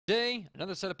Today,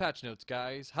 another set of patch notes,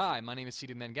 guys. Hi, my name is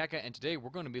Mangaka, and today we're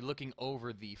going to be looking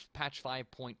over the patch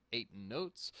 5.8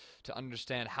 notes to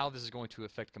understand how this is going to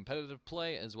affect competitive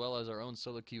play, as well as our own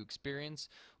solo queue experience.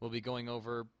 We'll be going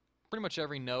over pretty much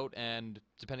every note, and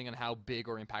depending on how big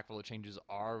or impactful the changes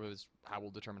are, is how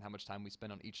we'll determine how much time we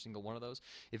spend on each single one of those.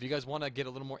 If you guys want to get a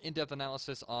little more in-depth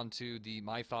analysis onto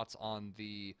my thoughts on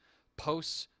the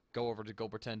posts, go over to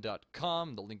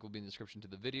gopretend.com. The link will be in the description to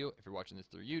the video if you're watching this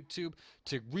through YouTube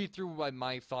to read through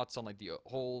my thoughts on the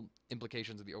whole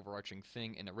implications of the overarching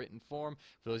thing in a written form.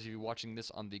 For those of you watching this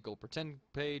on the GoPretend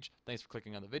page, thanks for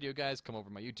clicking on the video, guys. Come over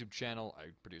to my YouTube channel.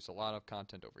 I produce a lot of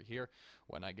content over here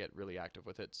when I get really active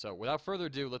with it. So without further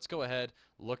ado, let's go ahead,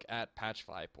 look at patch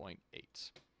 5.8.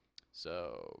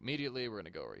 So immediately we're going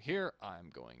to go over here.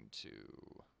 I'm going to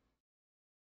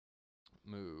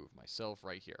move myself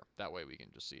right here. That way we can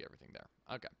just see everything there.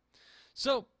 Okay.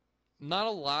 So, not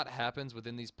a lot happens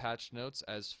within these patch notes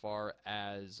as far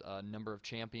as number of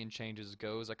champion changes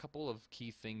goes. A couple of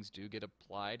key things do get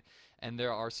applied, and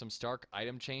there are some stark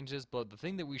item changes, but the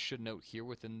thing that we should note here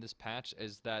within this patch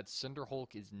is that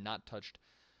Cinderhulk is not touched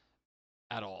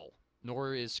at all,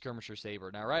 nor is Skirmisher Saber.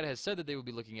 Now, Riot has said that they would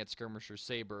be looking at Skirmisher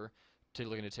Saber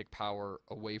looking to take power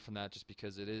away from that just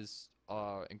because it is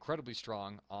incredibly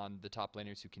strong on the top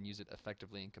laners who can use it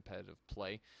effectively in competitive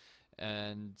play.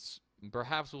 And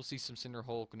perhaps we'll see some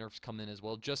Cinderhulk nerfs come in as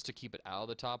well just to keep it out of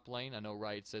the top lane. I know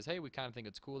Riot says, hey, we kind of think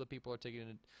it's cool that people are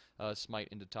taking Smite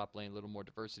into top lane, a little more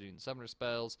diversity in summoner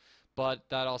spells, but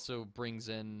that also brings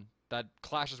in, that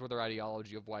clashes with their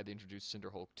ideology of why they introduced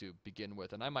Cinderhulk to begin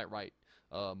with, and I might write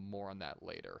more on that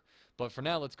later. But for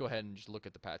now, let's go ahead and just look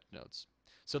at the patch notes.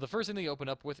 So the first thing they open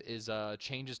up with is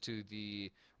changes to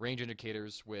the range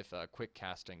indicators with quick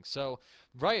casting. So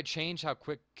Riot changed how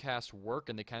quick casts work,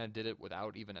 and they kind of did it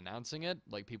without even announcing it.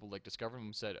 Like, people like discovered them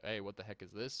and said, hey, what the heck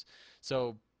is this?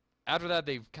 So after that,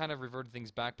 they've kind of reverted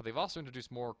things back, but they've also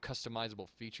introduced more customizable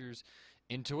features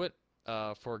into it.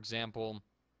 For example,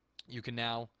 you can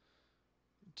now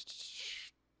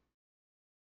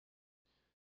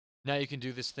you can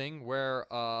do this thing where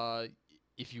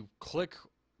if you click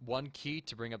one key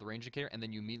to bring up the range indicator and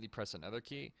then you immediately press another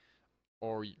key,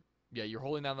 or yeah, you're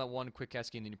holding down that one quick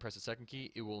cast key and then you press the second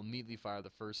key, it will immediately fire the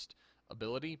first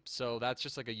ability. So that's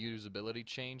just like a usability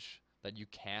change that you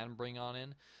can bring on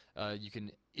in. You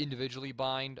can individually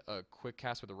bind a quick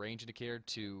cast with a range indicator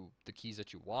to the keys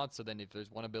that you want. So then if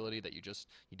there's one ability that you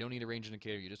don't need a range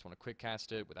indicator, you just want to quick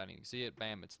cast it without needing to see it,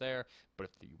 bam, it's there. But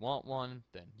if you want one,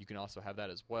 then you can also have that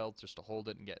as well, just to hold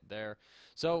it and get there.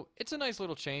 So it's a nice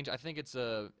little change. I think it's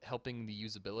helping the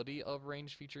usability of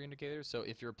range feature indicators. So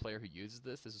if you're a player who uses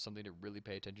this is something to really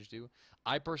pay attention to.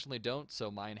 I personally don't,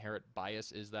 so my inherent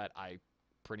bias is that I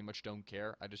pretty much don't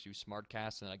care. I just use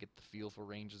SmartCast and I get the feel for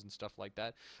ranges and stuff like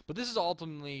that. But this is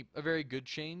ultimately a very good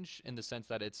change in the sense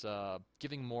that it's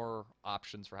giving more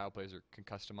options for how players can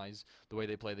customize the way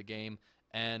they play the game,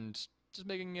 and just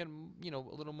making it, a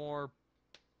little more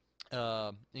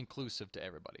inclusive to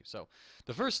everybody. So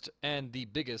the first and the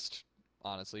biggest,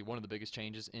 honestly, one of the biggest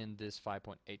changes in this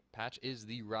 5.8 patch is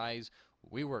the Rise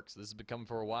WeWorks. This has been coming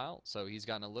for a while, so he's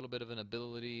gotten a little bit of an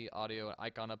ability, audio, and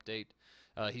icon update.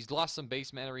 He's lost some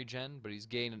base mana regen, but he's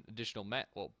gained an additional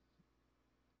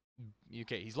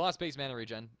he's lost base mana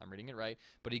regen, I'm reading it right,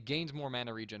 but he gains more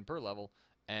mana regen per level,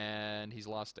 and he's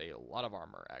lost a lot of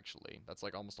armor, actually. That's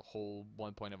like almost a whole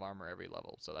 1 point of armor every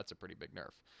level, so that's a pretty big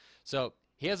nerf. So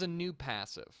he has a new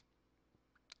passive,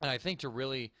 and I think to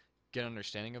really get an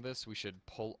understanding of this, we should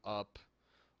pull up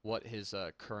what his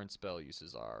current spell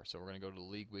uses are. So we're going to go to the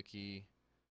League Wiki,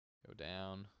 go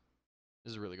down.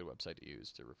 This is a really good website to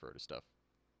use to refer to stuff.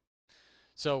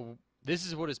 So this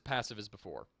is what his passive is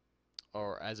before,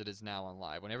 or as it is now on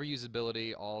live. Whenever you use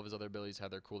ability, all of his other abilities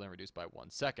have their cooldown reduced by 1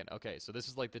 second. Okay, so this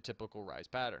is like the typical Rise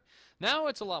pattern. Now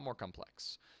it's a lot more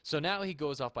complex. So now he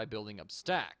goes off by building up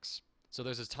stacks. So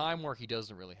there's this time where he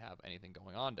doesn't really have anything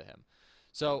going on to him.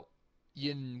 So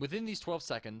within these 12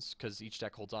 seconds, because each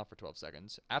deck holds on for 12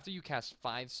 seconds, after you cast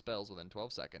 5 spells within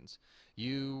 12 seconds,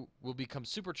 you will become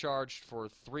supercharged for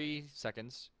 3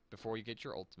 seconds before you get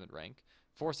your ultimate rank.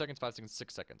 4 seconds, 5 seconds,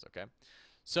 6 seconds, okay?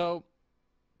 So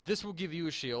this will give you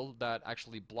a shield that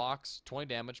actually blocks 20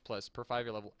 damage plus per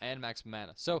 5-year level and max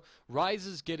mana. So Rise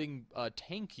is getting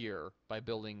tankier by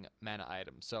building mana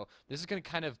items. So this is going to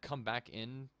kind of come back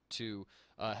into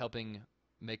helping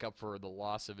make up for the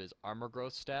loss of his armor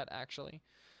growth stat, actually.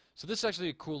 So this is actually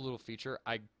a cool little feature.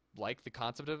 I like the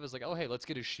concept of it. It's like, oh, hey, let's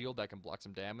get a shield that can block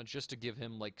some damage just to give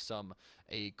him like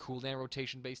a cooldown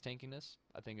rotation based tankiness.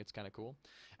 I think it's kind of cool.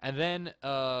 And then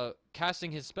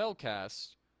casting his spell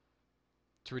cast,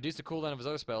 to reduce the cooldown of his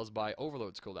other spells by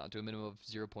Overload's cooldown to a minimum of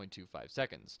 0.25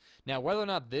 seconds. Now, whether or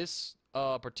not this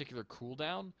particular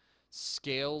cooldown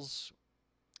scales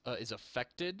is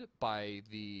affected by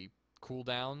the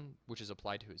cooldown which is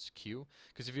applied to his Q,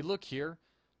 because if you look here,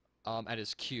 at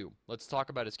his Q. Let's talk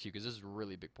about his Q because this is a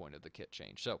really big point of the kit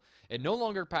change. So it no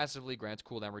longer passively grants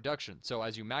cooldown reduction. So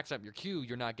as you max out your Q,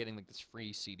 you're not getting like this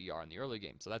free CDR in the early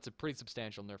game. So that's a pretty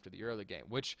substantial nerf to the early game,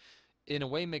 which in a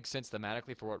way makes sense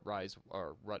thematically for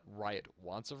what Riot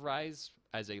wants of Rise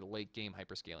as a late game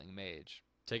hyperscaling mage.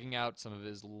 Taking out some of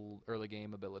his early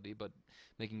game ability, but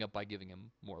making up by giving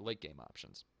him more late game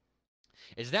options.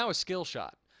 It's now a skill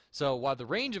shot. So while the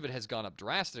range of it has gone up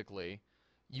drastically,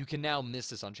 you can now miss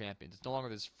this on champions. It's no longer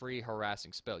this free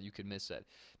harassing spell. You can miss it.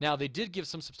 Now, they did give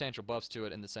some substantial buffs to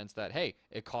it in the sense that, hey,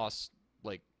 it costs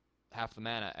like half the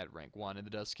mana at rank 1, and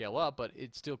it does scale up, but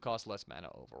it still costs less mana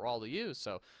overall to use,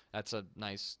 so that's a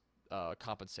nice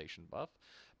compensation buff.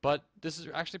 But this is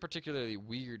actually particularly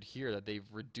weird here that they've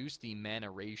reduced the mana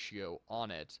ratio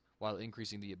on it while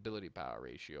increasing the ability power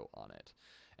ratio on it.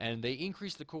 And they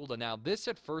increase the cooldown. Now, this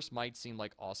at first might seem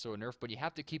like also a nerf, but you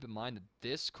have to keep in mind that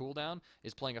this cooldown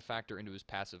is playing a factor into his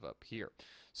passive up here.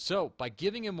 So, by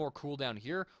giving him more cooldown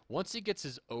here, once he gets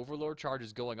his Overlord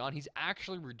charges going on, he's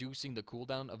actually reducing the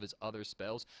cooldown of his other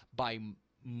spells by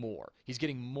more. He's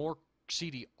getting more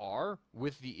CDR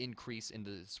with the increase in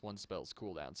this one spell's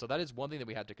cooldown. So that is one thing that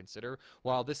we have to consider.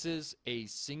 While this is a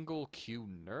single Q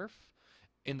nerf,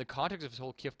 in the context of his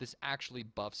whole kit, this actually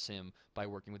buffs him by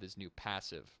working with his new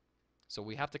passive. So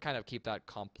we have to kind of keep that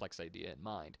complex idea in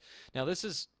mind. Now, this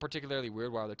is particularly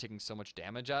weird while they're taking so much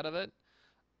damage out of it.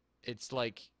 It's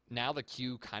like, now the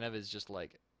Q kind of is just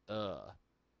like,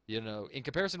 you know, in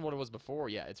comparison to what it was before,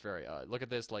 yeah, it's very, look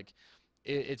at this, like,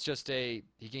 it's just he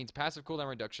gains passive cooldown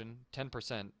reduction,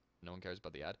 10%. No one cares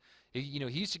about the ad. He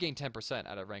used to gain 10%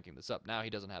 out of ranking this up. Now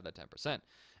he doesn't have that 10%.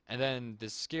 And then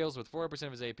this scales with 4%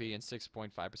 of his AP and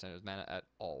 6.5% of his mana at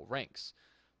all ranks.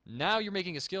 Now you're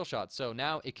making a skill shot, so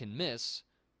now it can miss,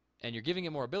 and you're giving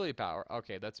it more ability power.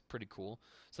 Okay, that's pretty cool.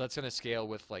 So that's going to scale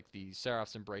with like the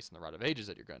Seraph's Embrace and the Rod of Ages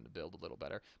that you're going to build a little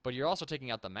better. But you're also taking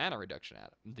out the mana reduction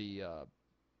out of the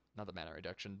not the mana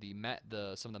reduction,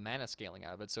 some of the mana scaling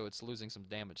out of it, so it's losing some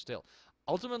damage still.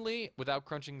 Ultimately, without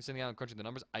sitting down and crunching the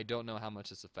numbers, I don't know how much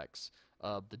this affects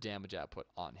the damage output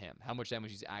on him, how much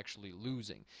damage he's actually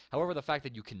losing. However, the fact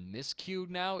that you can miss Q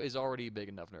now is already a big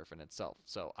enough nerf in itself,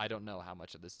 so I don't know how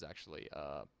much of this is actually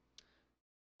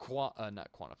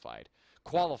qualified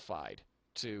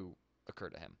to occur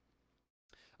to him.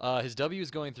 His W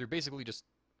is going through basically just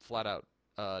flat out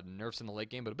nerfs in the late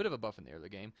game, but a bit of a buff in the early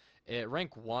game. At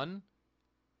rank 1,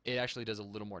 it actually does a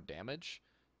little more damage.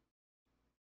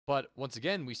 But once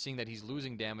again, we're seeing that he's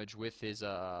losing damage with his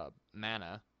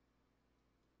mana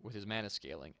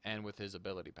scaling, and with his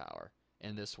ability power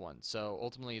in this one. So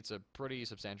ultimately, it's a pretty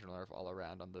substantial nerf all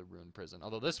around on the Rune Prison.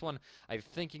 Although this one, I'm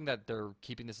thinking that they're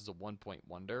keeping this as a 1-point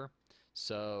wonder.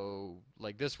 So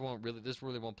like this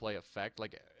really won't play effect.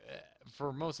 Like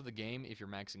for most of the game, if you're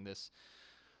maxing this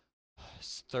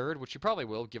third, which you probably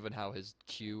will, given how his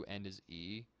Q and his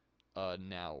E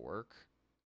now work.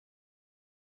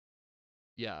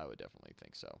 Yeah, I would definitely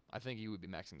think so. I think you would be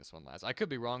maxing this one last. I could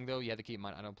be wrong, though. You have to keep in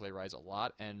mind I don't play Rise a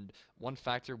lot, and one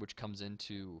factor which comes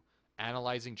into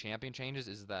analyzing champion changes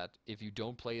is that if you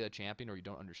don't play a champion or you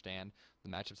don't understand the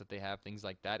matchups that they have, things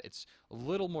like that, it's a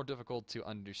little more difficult to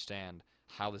understand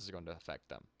how this is going to affect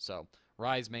them. So,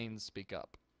 Rise mains, speak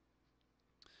up.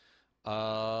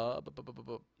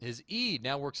 His E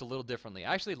now works a little differently.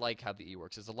 I actually like how the E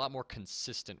works. It's a lot more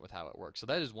consistent with how it works. So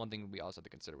that is one thing we also have to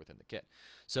consider within the kit.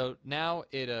 So now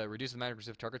it reduces the magic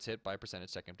resist targets hit by a percentage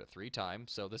second up to 3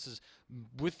 times. So this is,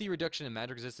 with the reduction in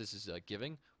magic resist, this is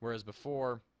giving. Whereas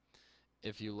before,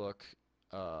 if you look,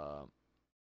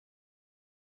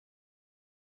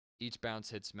 each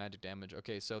bounce hits magic damage.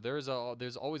 Okay, so there's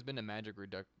always been a magic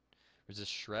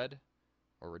resist shred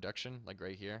or reduction, like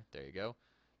right here. There you go.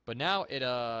 But now it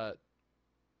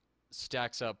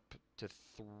stacks up to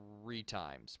 3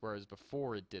 times, whereas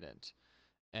before it didn't.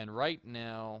 And right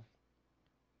now,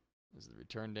 this is the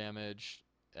return damage.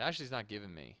 It actually is not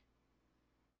giving me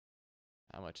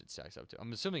how much it stacks up to.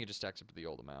 I'm assuming it just stacks up to the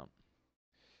old amount.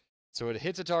 So it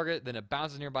hits a target, then it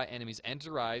bounces nearby enemies,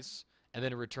 enter Rise, and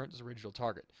then it returns its original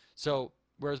target. So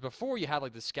whereas before you had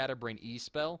like the Scatterbrain E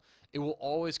spell, it will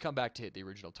always come back to hit the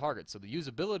original target. So the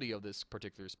usability of this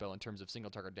particular spell in terms of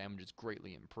single target damage is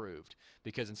greatly improved.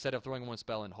 Because instead of throwing one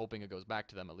spell and hoping it goes back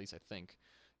to them, at least I think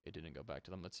it didn't go back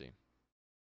to them. Let's see.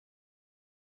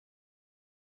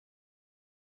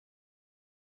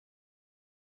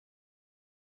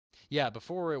 Yeah,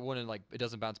 before it wouldn't like it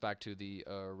doesn't bounce back to the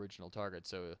original target.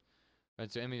 So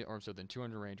it's enemy arms within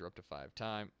 200 range or up to 5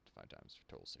 times for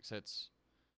total 6 hits.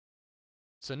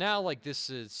 So now like this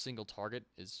is single target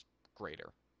is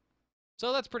greater.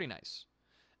 So that's pretty nice.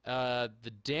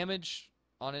 The damage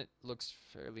on it looks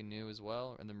fairly new as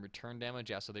well, and then return damage.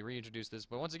 Yeah, so they reintroduced this,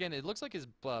 but once again, it looks like his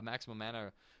maximum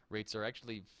mana rates are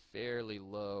actually fairly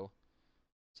low.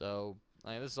 So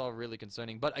this is all really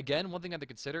concerning. But again, one thing I have to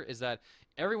consider is that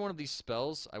every one of these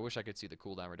spells, I wish I could see the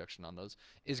cooldown reduction on those,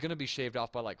 is going to be shaved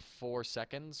off by like 4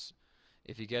 seconds.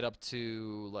 If you get up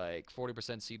to like 40%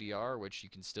 CDR, which you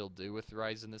can still do with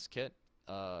Rise in this kit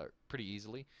pretty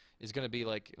easily, is going to be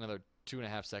like another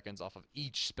 2.5 seconds off of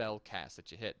each spell cast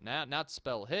that you hit. Now, not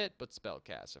spell hit, but spell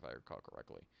cast, if I recall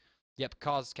correctly. Yep,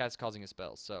 cast causing a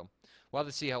spell. So we'll have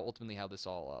to see how ultimately how this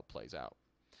all plays out.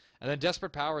 And then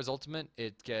Desperate Power is ultimate.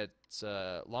 It gets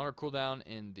longer cooldown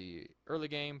in the early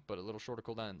game, but a little shorter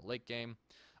cooldown in the late game.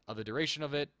 The duration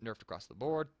of it, nerfed across the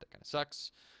board. That kind of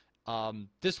sucks.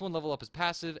 This one level up is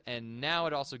passive, and now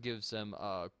it also gives him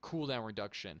a cooldown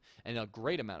reduction, and a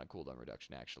great amount of cooldown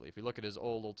reduction, actually. If you look at his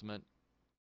old ultimate,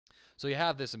 so you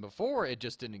have this, and before it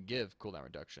just didn't give cooldown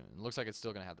reduction. It looks like it's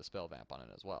still going to have the spell vamp on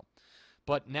it as well.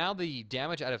 But now the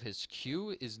damage out of his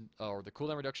Q is, or the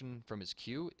cooldown reduction from his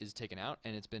Q is taken out,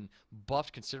 and it's been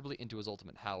buffed considerably into his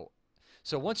ultimate.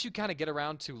 So once you kind of get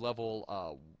around to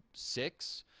level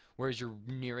 6, whereas you're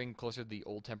nearing closer to the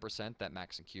old 10% that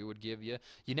max and Q would give you,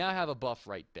 you now have a buff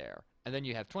right there. And then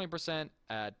you have 20%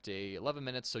 at 11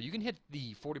 minutes, so you can hit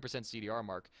the 40% CDR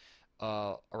mark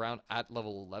around at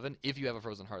level 11 if you have a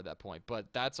Frozen Heart at that point.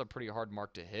 But that's a pretty hard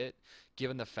mark to hit,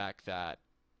 given the fact that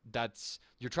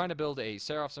you're trying to build a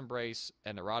Seraph's Embrace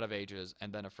and a Rod of Ages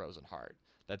and then a Frozen Heart.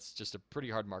 That's just a pretty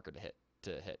hard marker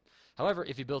to hit. However,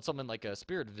 if you build something like a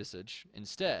Spirit Visage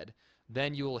instead,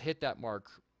 then you will hit that mark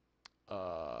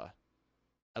at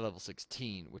level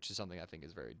 16, which is something I think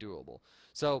is very doable.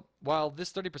 So while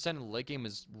this 30% in the late game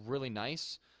is really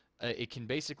nice, it can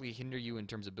basically hinder you in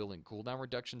terms of building cooldown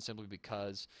reduction simply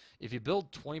because if you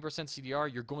build 20%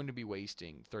 CDR, you're going to be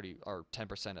wasting 30 or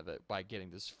 10% of it by getting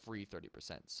this free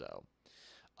 30%. So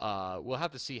we'll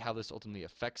have to see how this ultimately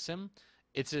affects him.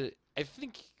 I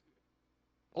think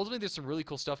ultimately there's some really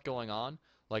cool stuff going on,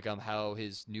 like how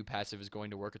his new passive is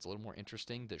going to work. It's a little more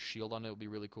interesting. The shield on it will be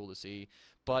really cool to see.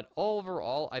 But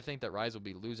overall, I think that Rise will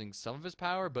be losing some of his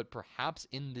power, but perhaps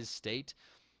in this state,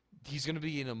 he's going to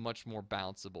be in a much more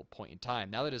balanceable point in time.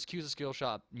 Now that his Q's a skill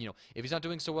shot, if he's not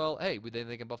doing so well, hey, then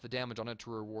they can buff the damage on it to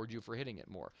reward you for hitting it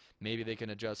more. Maybe they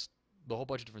can adjust the whole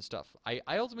bunch of different stuff. I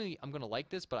ultimately, I'm going to like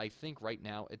this, but I think right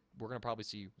now we're going to probably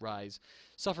see Rise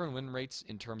suffering win rates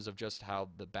in terms of just how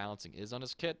the balancing is on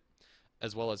his kit,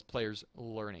 as well as players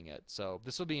learning it. So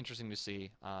this will be interesting to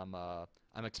see.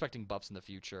 I'm expecting buffs in the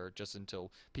future just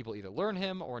until people either learn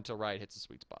him or until Riot hits a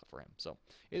sweet spot for him. So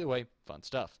either way, fun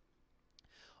stuff.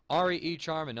 Ari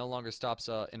E-Charm, and no longer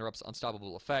interrupts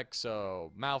unstoppable effects.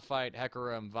 So Malphite,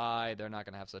 Hecarim, Vi, they're not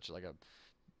going to have such like a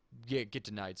get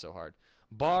denied so hard.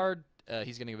 Bard,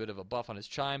 he's getting a bit of a buff on his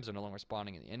chimes. They're no longer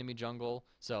spawning in the enemy jungle,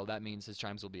 so that means his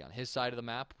chimes will be on his side of the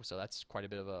map. So that's quite a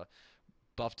bit of a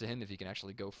buff to him if he can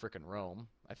actually go frickin' roam.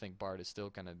 I think Bard is still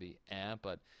going to be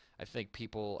but I think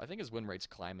his win rate's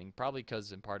climbing, probably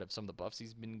because in part of some of the buffs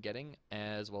he's been getting,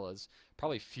 as well as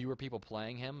probably fewer people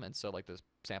playing him, and so like the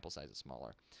sample size is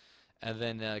smaller. And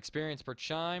then experience per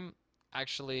chime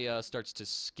actually starts to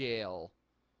scale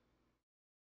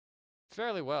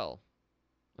fairly well.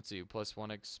 Let's see, plus 1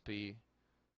 XP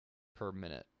per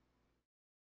minute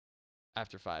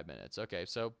after 5 minutes. Okay,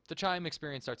 so the chime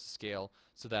experience starts to scale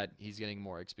so that he's getting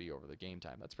more XP over the game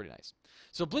time. That's pretty nice.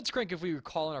 So Blitzcrank, if we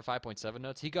recall in our 5.7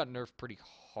 notes, he got nerfed pretty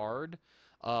hard.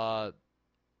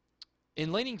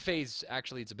 In laning phase,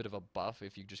 actually, it's a bit of a buff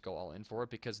if you just go all in for it,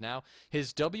 because now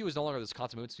his W is no longer this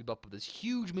constant movement speed buff, but this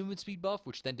huge movement speed buff,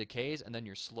 which then decays, and then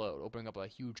you're slowed, opening up a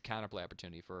huge counterplay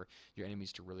opportunity for your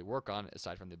enemies to really work on,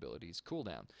 aside from the ability's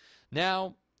cooldown.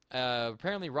 Now,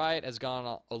 apparently Riot has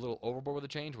gone a little overboard with the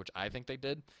change, which I think they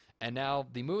did, and now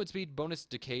the movement speed bonus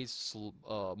decays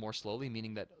more slowly,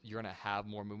 meaning that you're going to have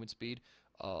more movement speed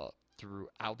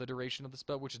throughout the duration of the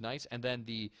spell, which is nice. And then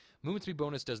the movement speed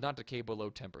bonus does not decay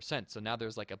below 10%, so now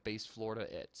there's like a base floor to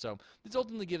it. So it's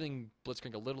ultimately giving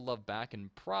Blitzcrank a little love back and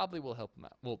probably will help him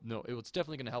out. Well, no, it's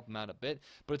definitely going to help him out a bit,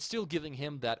 but it's still giving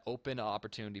him that open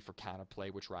opportunity for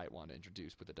counterplay, which Riot wanted to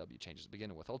introduce with the W changes to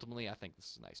begin with. Ultimately, I think this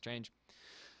is a nice change.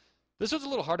 This was a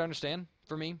little hard to understand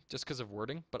for me, just because of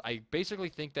wording, but I basically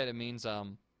think that it means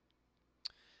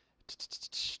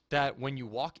that when you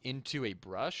walk into a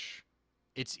brush,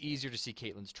 it's easier to see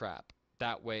Caitlyn's trap.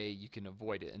 That way you can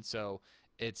avoid it. And so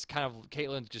it's kind of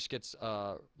Caitlyn just gets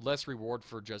less reward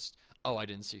for just, oh, I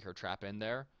didn't see her trap in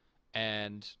there,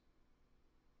 and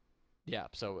yeah,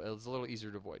 so it's a little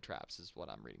easier to avoid traps is what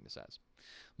I'm reading this as.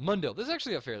 Mundo, this is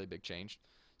actually a fairly big change.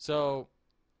 So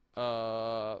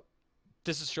uh,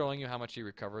 this is showing you how much he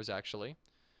recovers actually.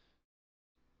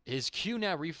 His Q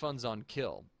now refunds on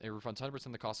kill. It refunds 100%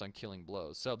 of the cost on killing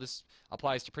blows. So this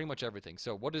applies to pretty much everything.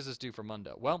 So what does this do for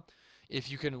Mundo? Well, if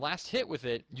you can last hit with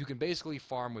it, you can basically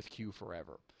farm with Q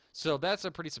forever. So that's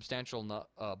a pretty substantial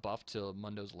buff to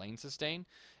Mundo's lane sustain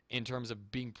in terms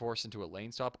of being forced into a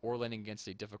lane stop or laning against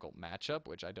a difficult matchup,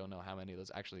 which I don't know how many of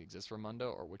those actually exist for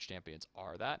Mundo or which champions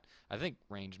are that. I think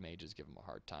ranged mages give him a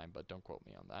hard time, but don't quote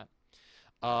me on that.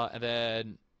 And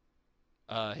then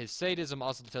his sadism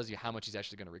also tells you how much he's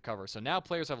actually going to recover. So now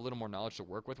players have a little more knowledge to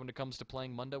work with when it comes to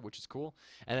playing Mundo, which is cool.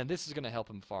 And then this is going to help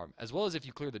him farm. As well as if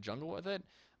you clear the jungle with it,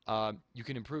 you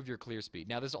can improve your clear speed.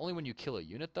 Now, this is only when you kill a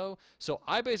unit, though. So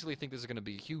I basically think this is going to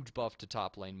be a huge buff to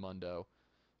top lane Mundo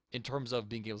in terms of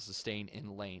being able to sustain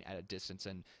in lane at a distance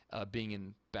and being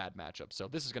in bad matchups. So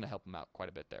this is going to help him out quite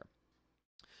a bit there.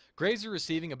 Graves are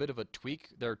receiving a bit of a tweak.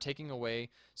 They're taking away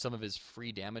some of his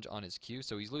free damage on his Q,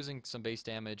 so he's losing some base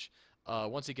damage.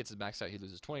 Once he gets his max out, he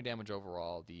loses 20 damage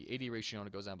overall. The AD ratio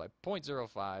only goes down by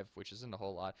 0.05, which isn't a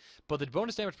whole lot. But the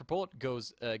bonus damage per bullet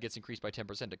gets increased by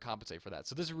 10% to compensate for that.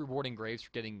 So this is rewarding Graves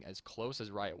for getting as close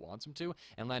as Riot wants him to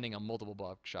and landing on multiple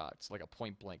buckshots, like a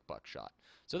point-blank buckshot.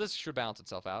 So this should balance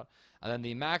itself out. And then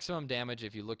the maximum damage,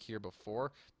 if you look here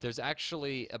before, there's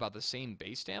actually about the same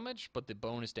base damage, but the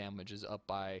bonus damage is up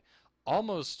by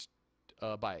almost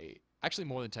by actually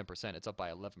more than 10%. It's up by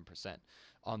 11%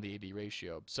 on the AD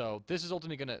ratio. So this is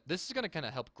ultimately gonna kind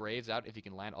of help Graves out if he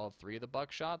can land all three of the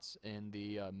buckshots in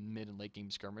the mid and late game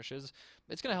skirmishes.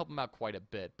 It's gonna help him out quite a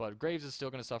bit. But Graves is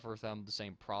still gonna suffer from the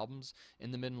same problems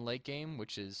in the mid and late game,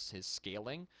 which is his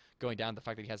scaling, going down to the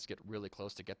fact that he has to get really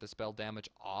close to get the spell damage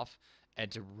off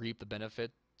and to reap the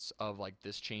benefits of like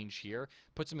this change here.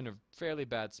 Puts him in a fairly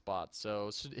bad spot. So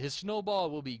his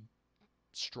snowball will be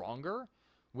stronger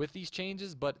with these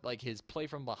changes, but like his play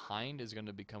from behind is going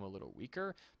to become a little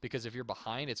weaker because if you're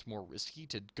behind, it's more risky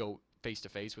to go face to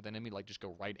face with an enemy, like just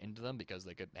go right into them because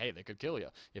they could kill you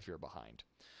if you're behind.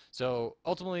 So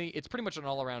ultimately, it's pretty much an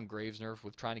all-around Graves nerf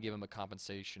with trying to give him a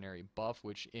compensationary buff,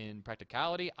 which in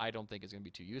practicality I don't think is going to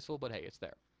be too useful, but hey, it's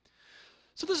there.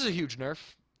 So this is a huge nerf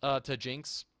to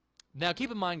Jinx. Now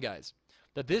keep in mind, guys,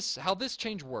 that how this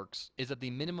change works is that the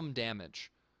minimum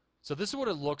damage. So this is what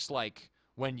it looks like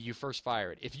when you first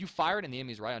fire it. If you fire it and the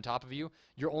enemy's right on top of you,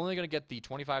 you're only going to get the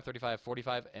 25, 35,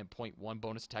 45, and 0.1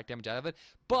 bonus attack damage out of it,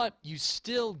 but you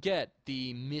still get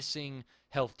the missing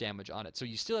health damage on it. So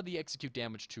you still have the execute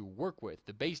damage to work with.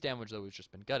 The base damage, though, has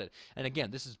just been gutted. And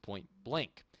again, this is point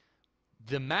blank.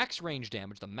 The max range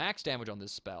damage, the max damage on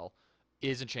this spell,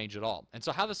 isn't changed at all. And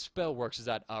so how this spell works is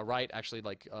that Riot actually,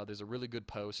 there's a really good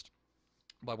post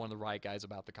by one of the Riot guys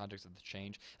about the context of the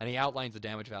change, and he outlines the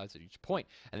damage values at each point.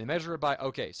 And they measure it by,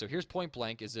 okay, so here's point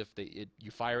blank, as if you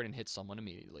fire it and hit someone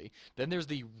immediately. Then there's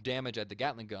the damage at the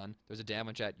Gatling gun. There's a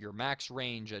damage at your max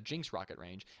range at Jinx rocket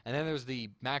range. And then there's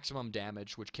the maximum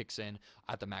damage, which kicks in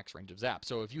at the max range of Zap.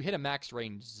 So if you hit a max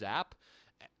range Zap,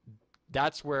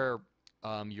 that's where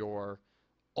your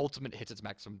ultimate hits its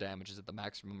maximum damage is at the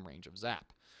maximum range of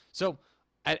Zap. So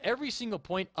at every single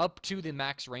point up to the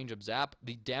max range of Zap,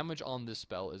 the damage on this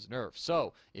spell is nerfed.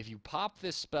 So, if you pop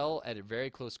this spell at very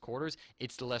close quarters,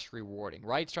 it's less rewarding.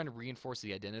 Riot's trying to reinforce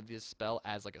the identity of this spell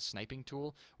as like a sniping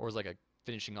tool, or as like a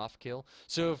finishing off kill.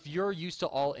 So if you're used to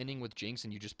all inning with Jinx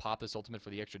and you just pop this ultimate for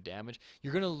the extra damage,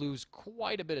 you're going to lose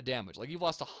quite a bit of damage. Like, you've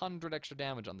lost 100 extra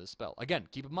damage on this spell. Again,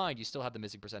 keep in mind, you still have the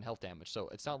missing % health damage, so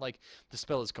it's not like the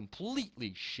spell is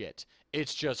completely shit.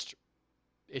 It's just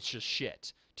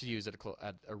shit to use at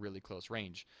a really close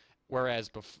range.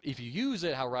 Whereas if you use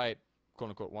it how Riot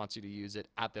quote-unquote wants you to use it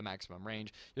at the maximum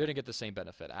range, you're going to get the same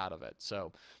benefit out of it.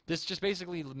 So this just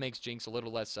basically makes Jinx a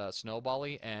little less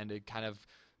snowbally, and it kind of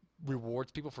rewards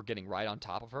people for getting right on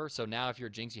top of her. So now if you're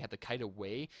Jinx, you have to kite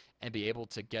away and be able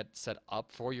to get set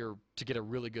up to get a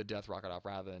really good death rocket off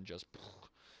rather than just,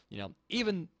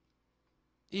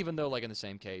 even though, like in the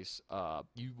same case,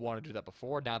 you want to do that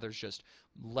before, now there's just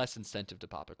less incentive to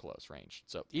pop at close range.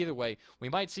 So either way, we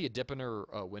might see a dip in her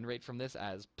win rate from this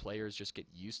as players just get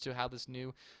used to how this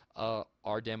new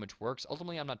R damage works.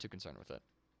 Ultimately, I'm not too concerned with it.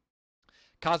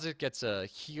 Kha'Zix gets a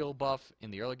heal buff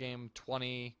in the early game,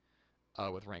 20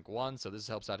 with rank 1, so this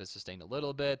helps out his sustain a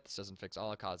little bit. This doesn't fix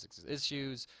all of Kha'Zix's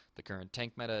issues. The current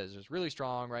tank meta is just really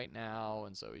strong right now,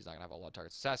 and so he's not going to have a lot of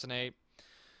targets to assassinate.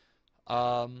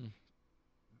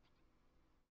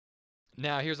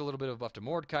 Now, here's a little bit of buff to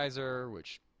Mordekaiser,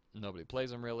 which Nobody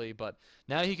plays him really, but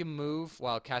now he can move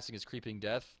while casting his Creeping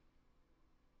Death.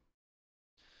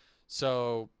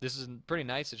 So this is pretty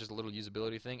nice. It's just a little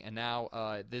usability thing. And now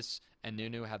this and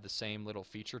Nunu have the same little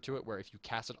feature to it where if you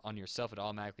cast it on yourself, it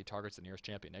automatically targets the nearest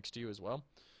champion next to you as well.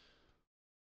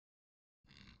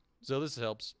 So this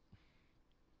helps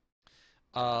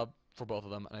for both of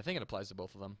them, and I think it applies to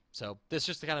both of them. So this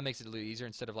just kind of makes it a little easier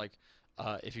instead of like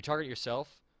if you target yourself,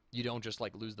 you don't just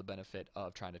like lose the benefit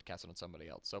of trying to cast it on somebody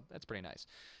else. So that's pretty nice.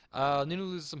 Nunu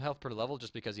loses some health per level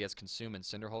just because he has Consume and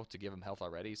Cinderhulk to give him health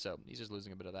already, so he's just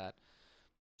losing a bit of that.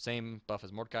 Same buff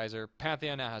as Mordekaiser.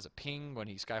 Pantheon now has a ping when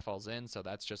he Skyfalls in, so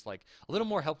that's just like a little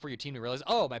more help for your team to realize,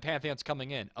 oh, my Pantheon's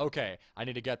coming in. Okay, I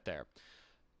need to get there.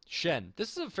 Shen.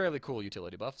 This is a fairly cool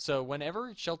utility buff. So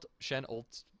whenever Shen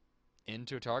ults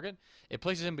into a target, it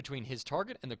places him between his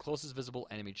target and the closest visible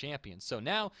enemy champion. So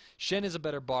now Shen is a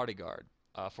better bodyguard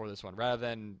for this one, rather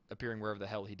than appearing wherever the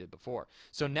hell he did before.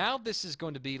 So now this is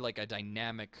going to be like a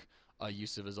dynamic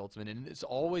use of his ultimate, and it's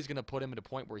always going to put him at a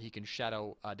point where he can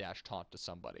shadow dash taunt to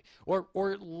somebody,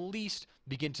 or at least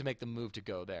begin to make the move to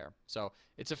go there. So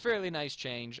it's a fairly nice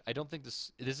change. I don't think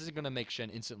this isn't going to make Shen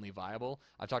instantly viable.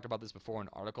 I've talked about this before in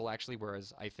an article actually,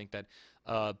 whereas I think that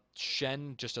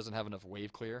Shen just doesn't have enough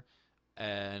wave clear,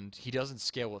 and he doesn't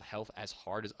scale with health as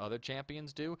hard as other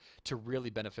champions do to really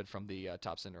benefit from the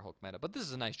top Cinderhulk meta. But this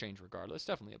is a nice change regardless.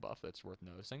 Definitely a buff that's worth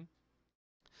noticing.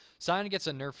 Sion gets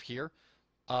a nerf here.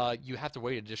 You have to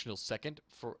wait an additional second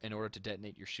in order to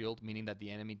detonate your shield, meaning that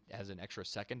the enemy has an extra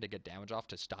second to get damage off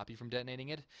to stop you from detonating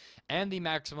it. And the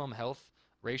maximum health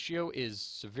ratio is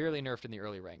severely nerfed in the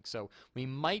early ranks. So we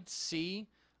might see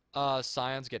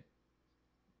Scions get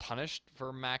punished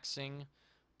for maxing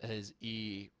his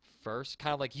E first.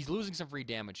 Kind of like he's losing some free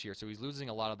damage here, so he's losing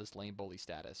a lot of this lane bully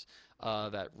status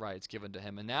that Riot's given to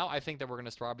him. And now I think that we're going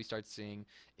to probably start seeing,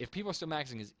 if people are still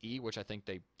maxing his E, which I think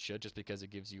they should just because it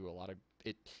gives you a lot of,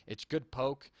 it's good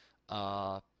poke,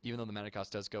 even though the mana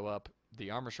cost does go up.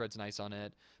 The armor shred's nice on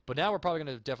it. But now we're probably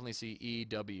going to definitely see E,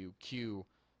 W, Q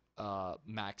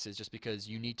maxes, just because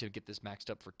you need to get this maxed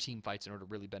up for team fights in order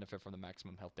to really benefit from the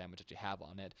maximum health damage that you have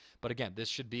on it. But again, this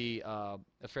should be a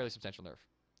fairly substantial nerf.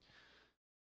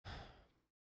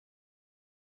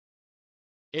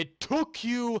 It took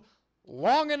you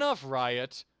long enough,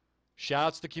 Riot.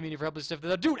 Shouts to the community for helping stiff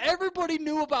this out. Dude, everybody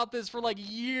knew about this for like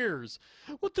years.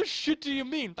 What the shit do you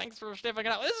mean? Thanks for stiffing it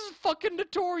out. This is fucking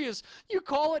notorious. You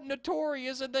call it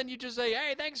notorious and then you just say,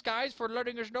 hey, thanks guys for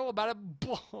letting us know about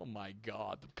it. Oh my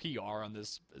god, the PR on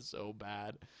this is so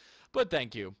bad. But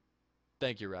thank you.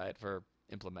 Thank you, Riot, for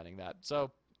implementing that.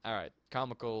 So, alright,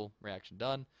 comical reaction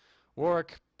done.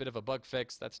 Warwick, bit of a bug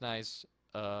fix. That's nice.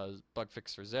 Bug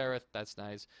fix for Xerath, that's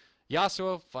nice.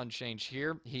 Yasuo, fun change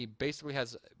here. He basically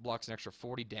blocks an extra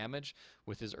 40 damage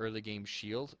with his early game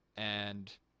shield,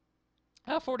 and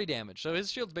 40 damage. So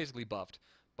his shield's basically buffed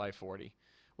by 40,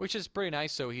 which is pretty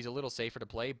nice. So he's a little safer to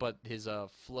play, but his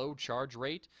flow charge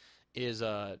rate is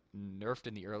nerfed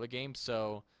in the early game.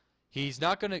 So he's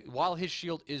not gonna, while his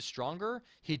shield is stronger,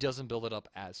 he doesn't build it up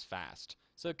as fast.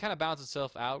 So it kind of balances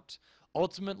itself out.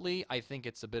 Ultimately, I think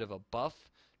it's a bit of a buff,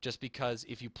 just because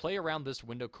if you play around this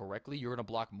window correctly, you're going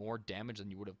to block more damage than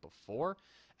you would have before,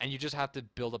 and you just have to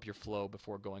build up your flow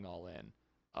before going all in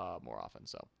more often.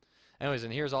 So, anyways,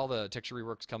 and here's all the texture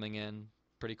reworks coming in.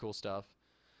 Pretty cool stuff.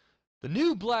 The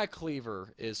new Black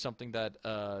Cleaver is something that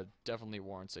definitely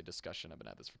warrants a discussion. I've been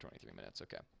at this for 23 minutes.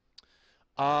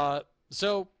 Okay.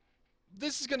 So,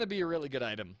 this is going to be a really good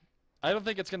item. I don't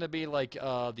think it's going to be like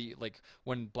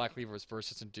when Black Cleaver was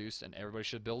first introduced and everybody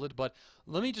should build it, but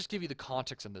let me just give you the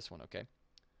context on this one, okay?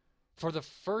 For the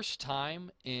first time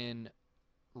in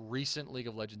recent League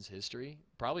of Legends history,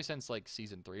 probably since like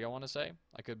Season 3, I want to say.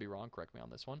 I could be wrong, correct me on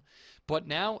this one. But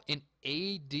now an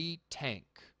AD tank.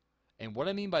 And what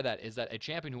I mean by that is that a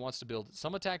champion who wants to build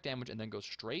some attack damage and then go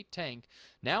straight tank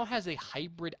now has a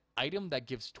hybrid item that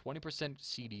gives 20%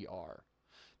 CDR.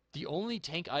 The only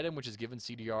tank item which has given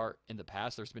CDR in the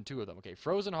past, there's been two of them. Okay,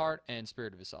 Frozen Heart and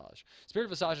Spirit of Visage. Spirit of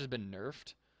Visage has been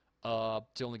nerfed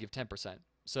to only give 10%.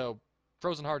 So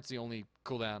Frozen Heart's the only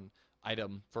cooldown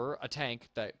item for a tank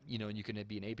that, you know, you can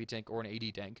be an AP tank or an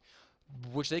AD tank,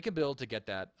 which they can build to get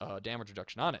that damage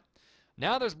reduction on it.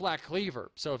 Now there's Black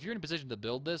Cleaver. So if you're in a position to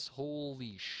build this,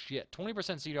 holy shit. 20%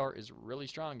 CDR is really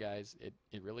strong, guys.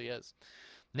 It really is.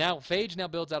 Now, Phage now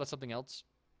builds out of something else.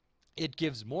 It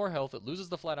gives more health, it loses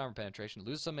the flat armor penetration, it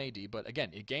loses some AD, but again,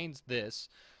 it gains this.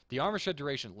 The armor shed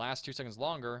duration lasts 2 seconds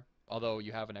longer, although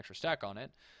you have an extra stack on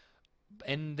it.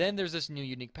 And then there's this new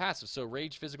unique passive. So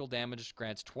Rage physical damage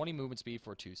grants 20 movement speed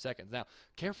for 2 seconds. Now,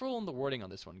 careful on the wording on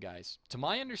this one, guys. To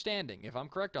my understanding, if I'm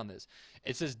correct on this,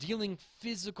 it says dealing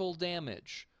physical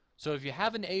damage. So if you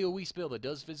have an AoE spell that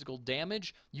does physical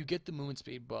damage, you get the movement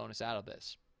speed bonus out of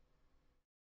this.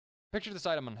 Picture this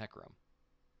item on Hecarim.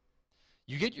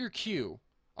 You get your Q,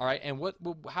 all right, and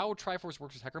how Triforce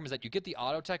works with Hecarim is that you get the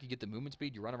auto attack, you get the movement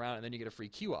speed, you run around, and then you get a free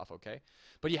Q off, okay?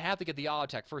 But you have to get the auto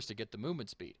attack first to get the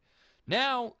movement speed.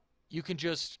 Now you can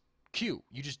just Q.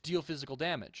 You just deal physical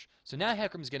damage. So now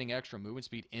Hecarim's getting extra movement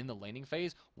speed in the laning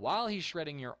phase while he's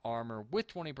shredding your armor with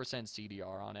 20%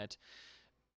 CDR on it.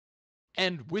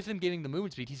 And with him getting the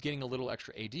movement speed, he's getting a little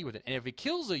extra AD with it. And if he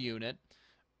kills a unit,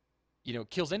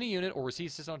 kills any unit or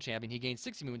receives assist on champion, he gains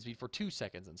 60 movement speed for 2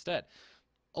 seconds instead.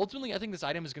 Ultimately, I think this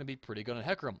item is going to be pretty good on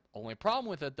Hecarim. Only problem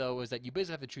with it, though, is that you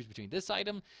basically have to choose between this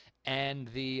item and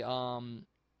the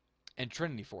and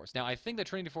Trinity Force. Now, I think that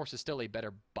Trinity Force is still a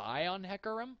better buy on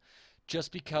Hecarim,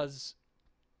 just because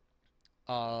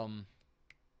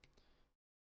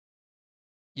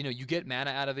you get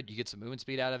mana out of it, you get some movement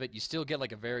speed out of it, you still get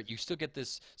you still get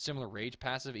this similar rage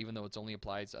passive, even though it's only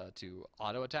applies to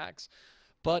auto attacks.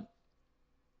 But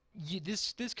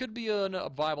this could be a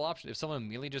viable option. If someone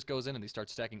immediately just goes in and they start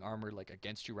stacking armor like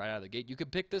against you right out of the gate, you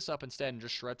could pick this up instead and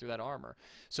just shred through that armor.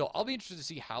 So I'll be interested to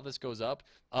see how this goes up.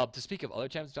 To speak of other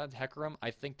champions besides Hecarim,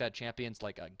 I think that champions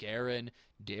like Garen,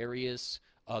 Darius,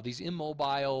 these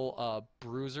immobile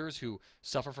bruisers who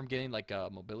suffer from getting like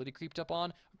mobility creeped up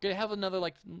on, gonna have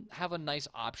have a nice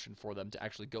option for them to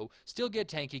actually go still get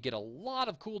tanky, get a lot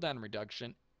of cooldown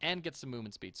reduction, and get some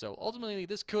movement speed. So ultimately,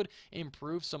 this could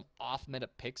improve some off-meta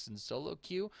picks in solo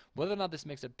queue. Whether or not this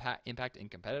makes an impact in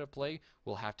competitive play,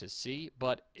 we'll have to see.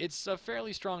 But it's a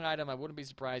fairly strong item. I wouldn't be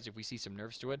surprised if we see some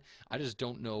nerfs to it. I just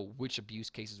don't know which abuse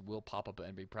cases will pop up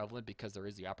and be prevalent because there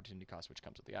is the opportunity cost which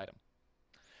comes with the item.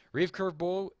 Reeve Curve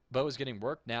bow is getting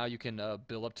worked. Now you can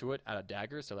build up to it at a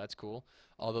dagger, so that's cool.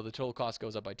 Although the total cost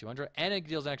goes up by 200, and it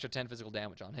deals an extra 10 physical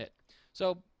damage on hit.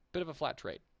 So, bit of a flat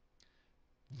trade.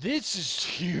 This is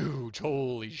huge.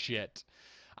 Holy shit.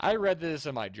 I read this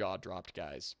and my jaw dropped,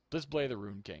 guys. Let's play the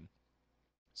Rune King.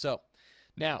 So,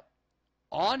 now,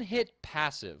 on hit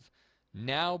passive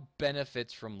now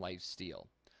benefits from lifesteal.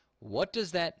 What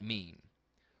does that mean?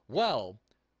 Well,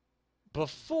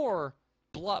 before,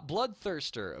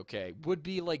 Bloodthirster, okay, would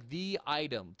be like the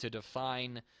item to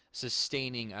define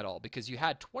sustaining at all because you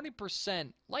had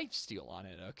 20% lifesteal on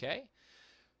it, okay?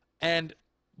 And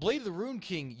Blade of the Rune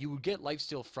King, you would get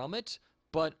lifesteal from it,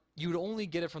 but you would only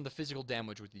get it from the physical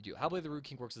damage what you do. How Blade of the Rune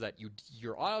King works is that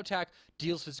your auto attack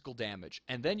deals physical damage,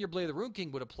 and then your Blade of the Rune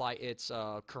King would apply its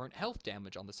current health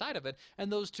damage on the side of it, and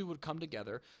those two would come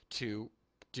together to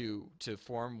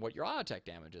form what your auto attack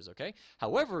damage is, okay?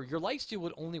 However, your lifesteal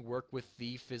would only work with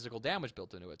the physical damage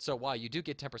built into it. So while you do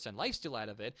get 10% lifesteal out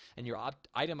of it, and you're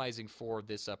itemizing for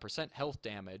this percent health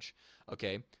damage,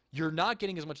 okay, you're not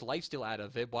getting as much lifesteal out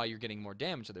of it while you're getting more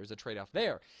damage, so there's a trade-off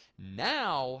there.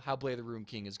 Now, how Blade of the Rune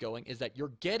King is going is that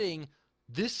you're getting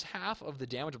this half of the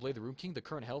damage of Blade of the Rune King, the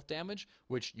current health damage,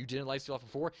 which you didn't lifesteal off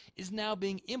before, is now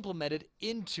being implemented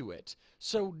into it.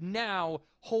 So now,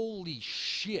 holy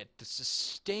shit, the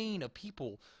sustain of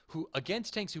people who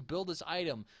against tanks who build this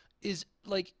item is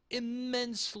like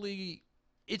immensely.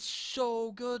 It's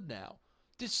so good now.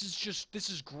 This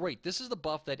is great. This is the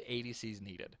buff that ADCs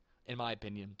needed, in my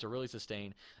opinion, to really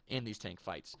sustain in these tank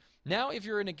fights. Now, if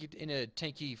you're in a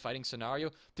tanky fighting scenario,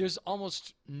 there's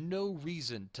almost no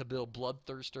reason to build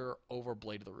Bloodthirster over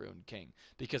Blade of the Rune King.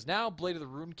 Because now Blade of the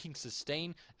Rune King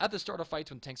sustain at the start of fights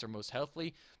when tanks are most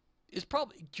healthy is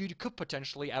probably, you could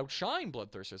potentially outshine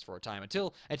Bloodthirsters for a time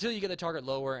until you get the target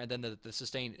lower, and then the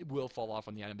sustain will fall off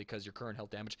on the item because your current health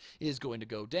damage is going to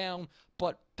go down.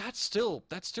 But that's still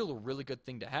a really good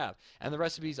thing to have. And the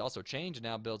recipes also change, and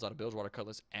now builds out of Bilgewater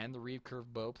Cutlass and the Reeve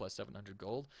Curve bow plus 700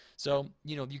 gold. So,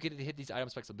 you get to hit these item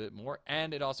specs a bit more,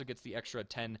 and it also gets the extra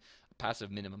 10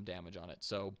 passive minimum damage on it.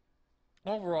 So,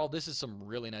 overall, this is some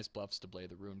really nice buffs to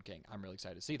Blade the Rune King. I'm really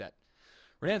excited to see that.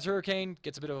 Renan's Hurricane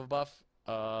gets a bit of a buff.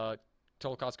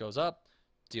 Total cost goes up,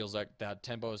 deals like that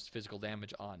 10 boost physical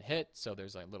damage on hit, so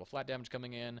there's like little flat damage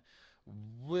coming in.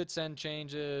 Wits End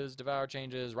changes, Devour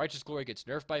changes, Righteous Glory gets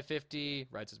nerfed by 50,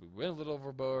 Right says we went a little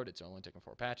overboard, it's only taking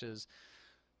 4 patches.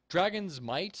 Dragon's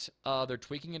Might, they're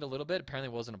tweaking it a little bit, apparently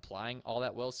wasn't applying all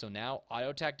that well, so now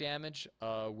auto attack damage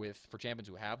for champions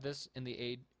who have this in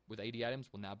the with AD items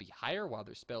will now be higher, while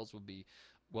their spells will be,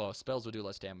 spells will do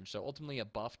less damage. So ultimately a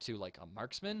buff to like a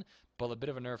marksman, but a bit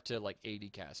of a nerf to like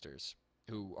AD casters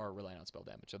who are relying on spell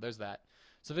damage. So there's that.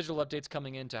 So visual updates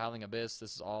coming into Howling Abyss.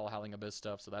 This is all Howling Abyss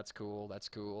stuff, so that's cool. That's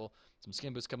cool. Some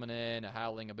skin boosts coming in, a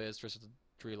Howling Abyss, Crystal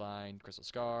Tree Line, Crystal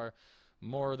Scar.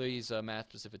 more of these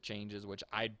math-specific changes, which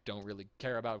I don't really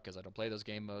care about because I don't play those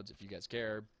game modes. If you guys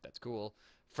care, that's cool.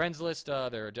 Friends list,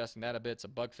 they're adjusting that a bit.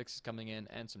 Some bug fixes coming in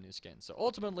and some new skins. So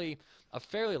ultimately, a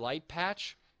fairly light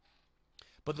patch.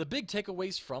 But the big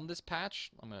takeaways from this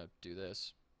patch, I'm going to do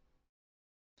this.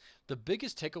 The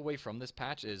biggest takeaway from this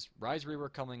patch is Rise Reaver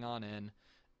coming on in,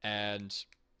 and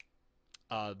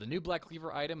the new Black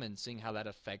Cleaver item and seeing how that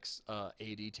affects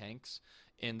AD tanks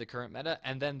in the current meta,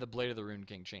 and then the Blade of the Rune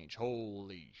King change.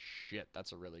 Holy shit,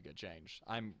 that's a really good change.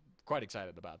 I'm quite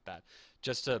excited about that,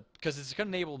 just because it's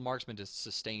going to enable marksmen to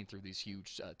sustain through these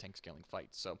huge tank scaling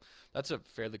fights. So that's a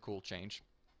fairly cool change.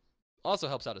 Also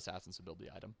helps out assassins to build the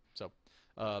item. So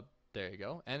there you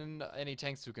go. And any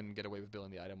tanks who can get away with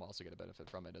building the item will also get a benefit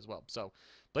from it as well. So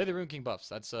Blade of the Rune King buffs.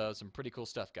 That's some pretty cool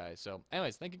stuff, guys. So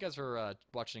anyways, thank you guys for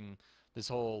watching this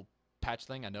whole patch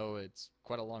thing. I know it's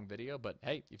quite a long video, but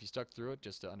hey, if you stuck through it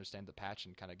just to understand the patch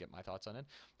and kind of get my thoughts on it,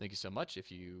 thank you so much.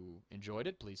 If you enjoyed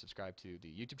it, please subscribe to the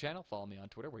YouTube channel. Follow me on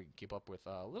Twitter where you can keep up with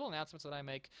little announcements that I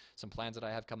make, some plans that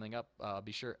I have coming up.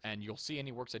 Be sure, and you'll see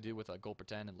any works I do with Gold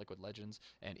Pretend and Liquid Legends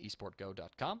and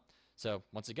esportgo.com. So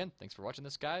once again, thanks for watching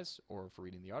this, guys, or for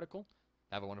reading the article.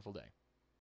 Have a wonderful day.